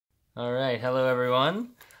Alright, hello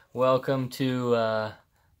everyone. Welcome to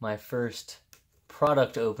my first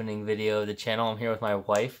product opening video of the channel. I'm here with my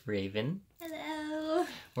wife, Raven. Hello.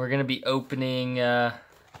 We're going to be opening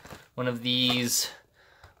one of these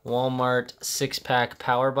Walmart 6-pack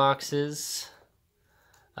power boxes.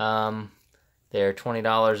 They're $20 at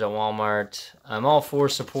Walmart. I'm all for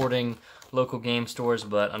supporting local game stores,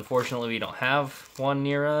 but unfortunately we don't have one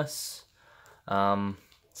near us.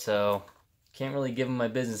 So can't really give them my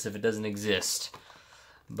business if it doesn't exist.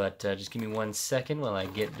 But just give me 1 second while I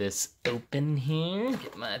get this open here.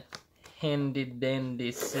 Get my handy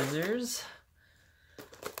dandy scissors.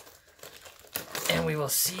 And we will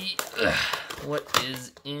see what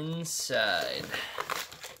is inside.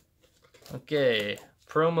 Okay,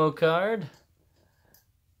 promo card.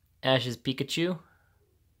 Ash's Pikachu.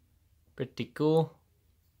 Pretty cool.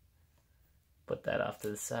 Put that off to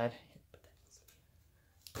the side.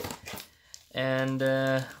 And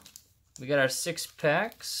we got our 6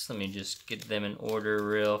 packs. Let me just get them in order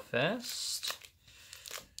real fast.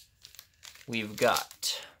 We've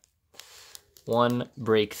got 1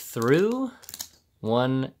 Breakthrough,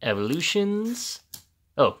 1 Evolutions,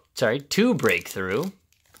 2 Breakthrough,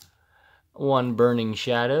 1 Burning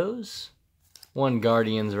Shadows, 1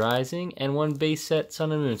 Guardians Rising, and 1 base set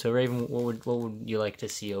Sun and Moon. So Raven, what would you like to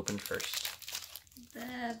see open first?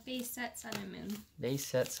 The base set Sun and Moon. Base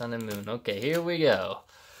set Sun and Moon. Okay, here we go.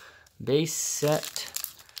 Base set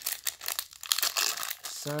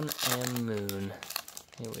Sun and Moon.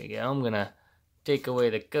 Here we go. I'm gonna take away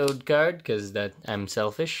the code card because I'm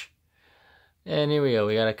selfish. And here we go.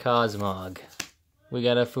 We got a Cosmog. We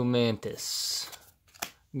got a Fomantis.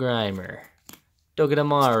 Grimer.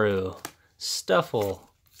 Togedemaru. Stuffle.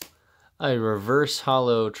 A reverse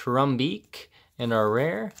hollow Trumbeak. And our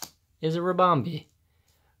rare is a Ribombee.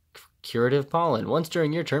 Curative Pollen. Once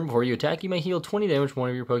during your turn, before you attack, you may heal 20 damage from one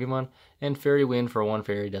of your Pokemon, and Fairy Wind for 1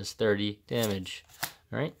 fairy does 30 damage.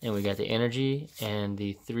 Alright, and we got the Energy and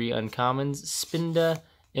the 3 uncommons, Spinda,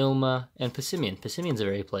 Ilma, and Passimian. Passimian's a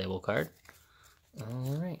very playable card.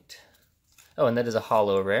 Alright. Oh, and that is a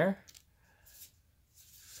hollow rare.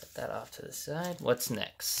 Set that off to the side. What's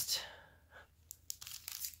next?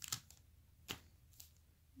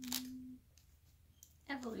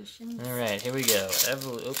 Evolutions. Alright, here we go.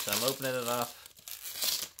 Oops, I'm opening it off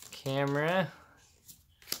camera.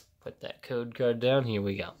 Put that code card down. Here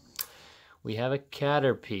we go. We have a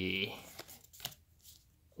Caterpie.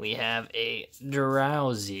 We have a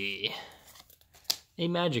Drowsy. A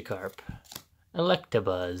Magikarp.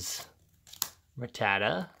 Electabuzz.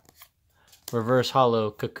 Rattata. Reverse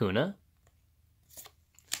Hollow Kakuna.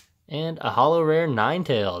 And a Hollow Rare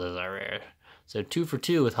Ninetales is our rare. So 2 for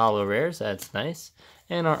 2 with Hollow Rares. That's nice.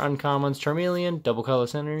 And our uncommons, Charmeleon, Double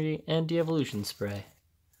Colorless Energy, and De-Evolution Spray.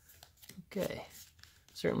 Okay.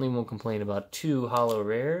 Certainly won't complain about 2 hollow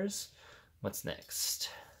rares. What's next?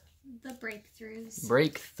 The breakthroughs.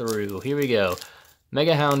 Breakthrough. Here we go.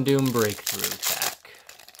 Mega Houndoom Breakthrough pack.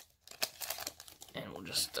 And we'll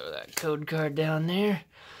just throw that code card down there.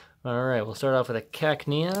 Alright, we'll start off with a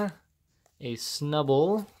Cacnea, a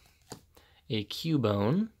Snubbull, a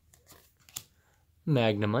Cubone,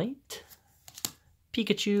 Magnemite,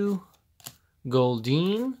 Pikachu,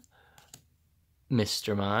 Goldeen,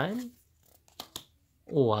 Mr. Mime,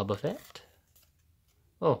 Wobbuffet.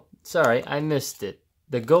 Oh, sorry, I missed it.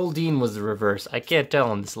 The Goldeen was the reverse. I can't tell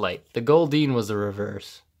in this light. The Goldeen was the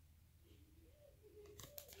reverse.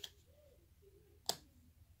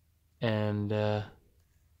 And,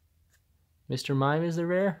 Mr. Mime is the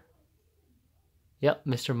rare? Yep,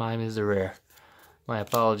 Mr. Mime is the rare. My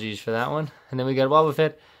apologies for that one. And then we got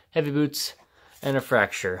Wobbuffet, Heavy Boots, and a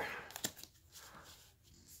Fracture.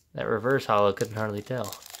 That reverse hollow couldn't hardly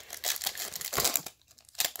tell.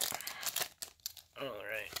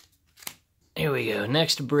 Alright. Here we go.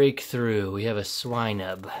 Next breakthrough. We have a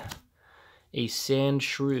Swinub, a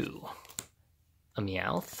Sandshrew, a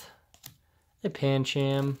Meowth, a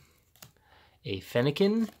Pancham, a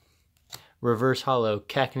Fennekin, reverse hollow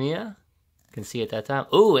Cacnea. Can see at that time.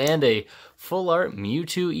 Oh, and a full art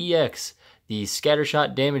Mewtwo EX. The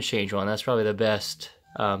Scattershot Damage Change one. That's probably the best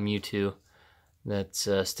Mewtwo that's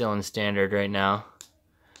still in standard right now.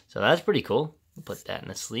 So that's pretty cool. We'll put that in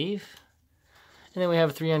the sleeve. And then we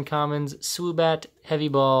have 3 uncommons, Swoobat, Heavy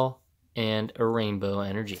Ball, and a Rainbow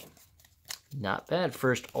Energy. Not bad.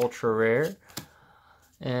 First ultra rare.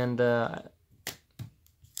 And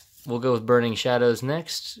we'll go with Burning Shadows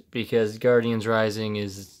next, because Guardians Rising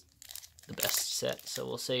is the best set, so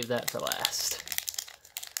we'll save that for last.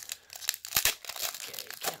 Okay,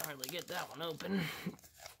 can't hardly get that one open.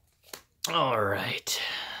 Alright,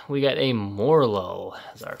 we got a Morlull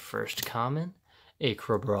as our first common, a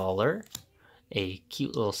Crabrawler, a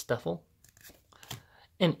cute little Stuffle,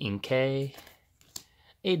 an Inkay,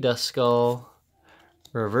 a Duskull,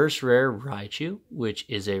 reverse rare Raichu, which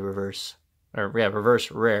is a reverse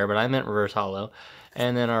rare, but I meant reverse holo.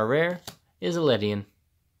 And then our rare is a Ledian.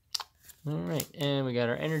 Alright, and we got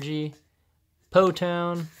our energy,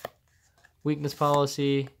 Potown, weakness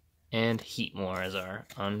policy, and Heatmore as our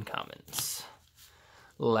uncommons.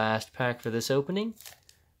 Last pack for this opening,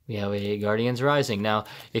 we have a Guardians Rising. Now,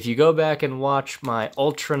 if you go back and watch my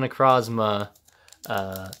Ultra Necrozma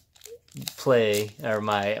play, or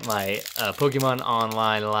my Pokemon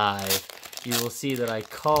Online Live, you will see that I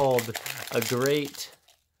called a great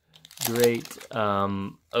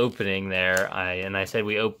opening there. I said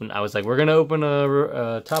I was like, we're gonna open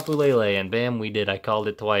a Tapu Lele, and bam, we did. I called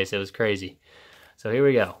it twice. It was crazy. So here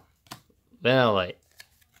we go. Vanillite,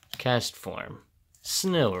 Castform,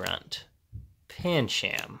 Snorunt,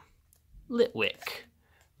 Pancham, Litwick,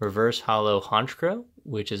 reverse holo Honchkrow,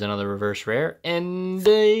 which is another reverse rare, and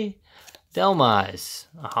a Dhelmise,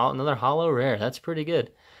 another holo rare. That's pretty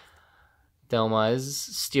good. Dhelmise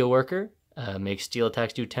Steelworker, makes steel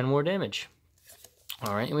attacks do 10 more damage.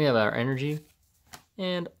 Alright, and we have our energy,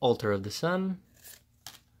 and Altar of the Sun,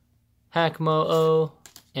 Hakmo-O,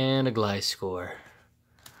 and a Gliscor.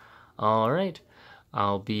 Alright,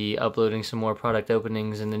 I'll be uploading some more product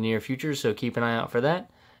openings in the near future, so keep an eye out for that,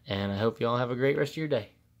 and I hope you all have a great rest of your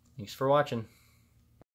day. Thanks for watching.